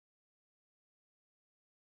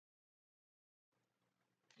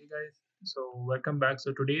Hey guys, so welcome back.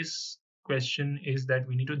 So today's question is that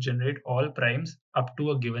we need to generate all primes up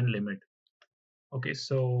to a given limit. Okay,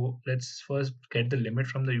 so let's first get the limit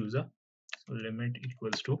from the user. So limit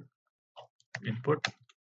equals to input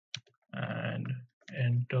and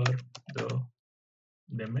enter the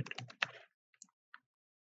limit.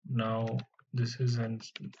 Now this is going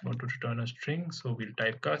to return a string, so we'll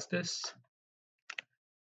typecast this.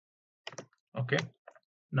 Okay,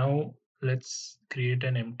 now let's create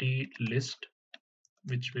an empty list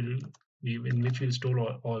which will in which we'll store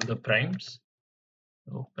all the primes.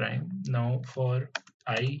 So prime. Now for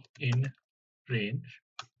I in range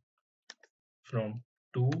from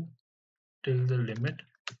 2 till the limit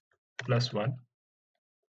plus 1,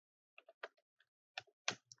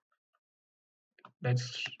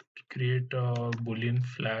 let's create a boolean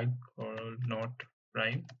flag or not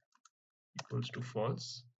prime equals to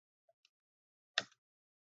false.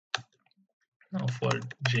 Now for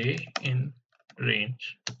j in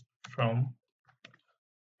range from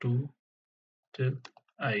 2 till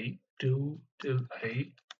I,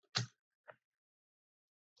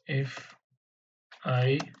 if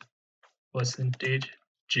I percentage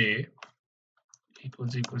j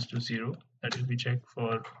equals to 0, that will be checked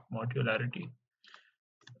for modularity.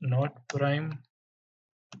 Not prime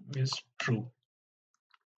is true,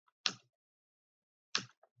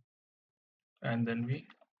 and then we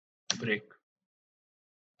break.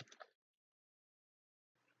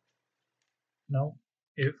 Now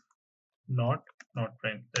if not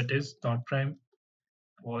prime, that is not prime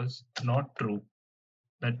was not true,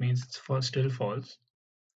 that means it's for still false,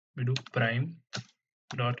 we do prime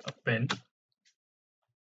dot append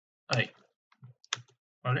I.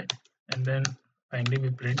 All right, and then finally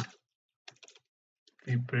we print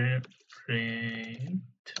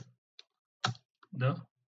the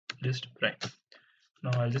list prime.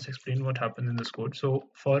 Now I'll just explain what happens in this code. So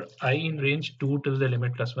for I in range 2 till the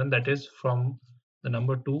limit plus 1, that is from the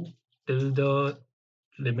number 2 till the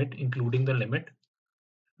limit including the limit,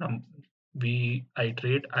 we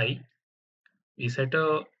iterate I. We set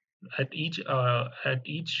a at each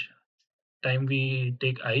time we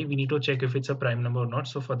take I, we need to check if it's a prime number or not.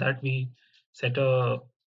 So for that we set a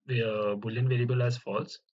boolean variable as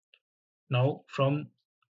false. Now from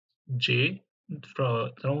j,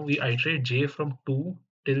 now we iterate j from 2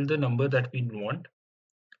 till the number that we want,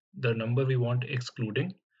 the number we want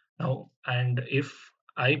excluding. Now, and if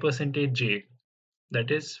I percentage j, that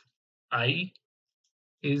is I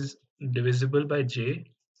is divisible by j,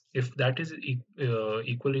 if that is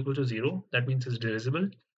equal to 0, that means it's divisible.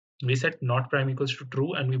 We set not prime equals to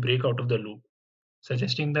true and we break out of the loop,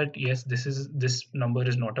 suggesting that yes, this number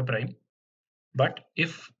is not a prime. But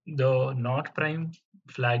if the not prime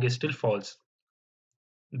flag is still false,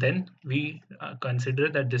 then we consider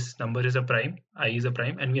that this number is a prime, I is a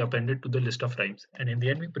prime, and we append it to the list of primes, and in the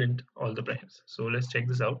end we print all the primes. So let's check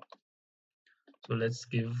this out. So let's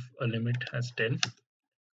give a limit as 10.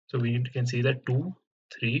 So we can see that 2,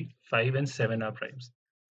 3, 5 and 7 are primes.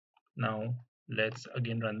 Now let's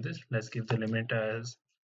again run this. Let's give the limit as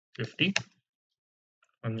 50,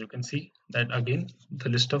 and you can see that again the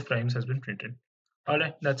list of primes has been printed.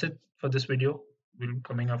 Alright, that's it for this video. We'll be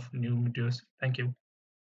coming up new videos. Thank you.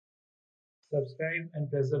 Subscribe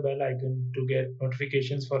and press the bell icon to get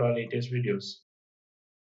notifications for our latest videos.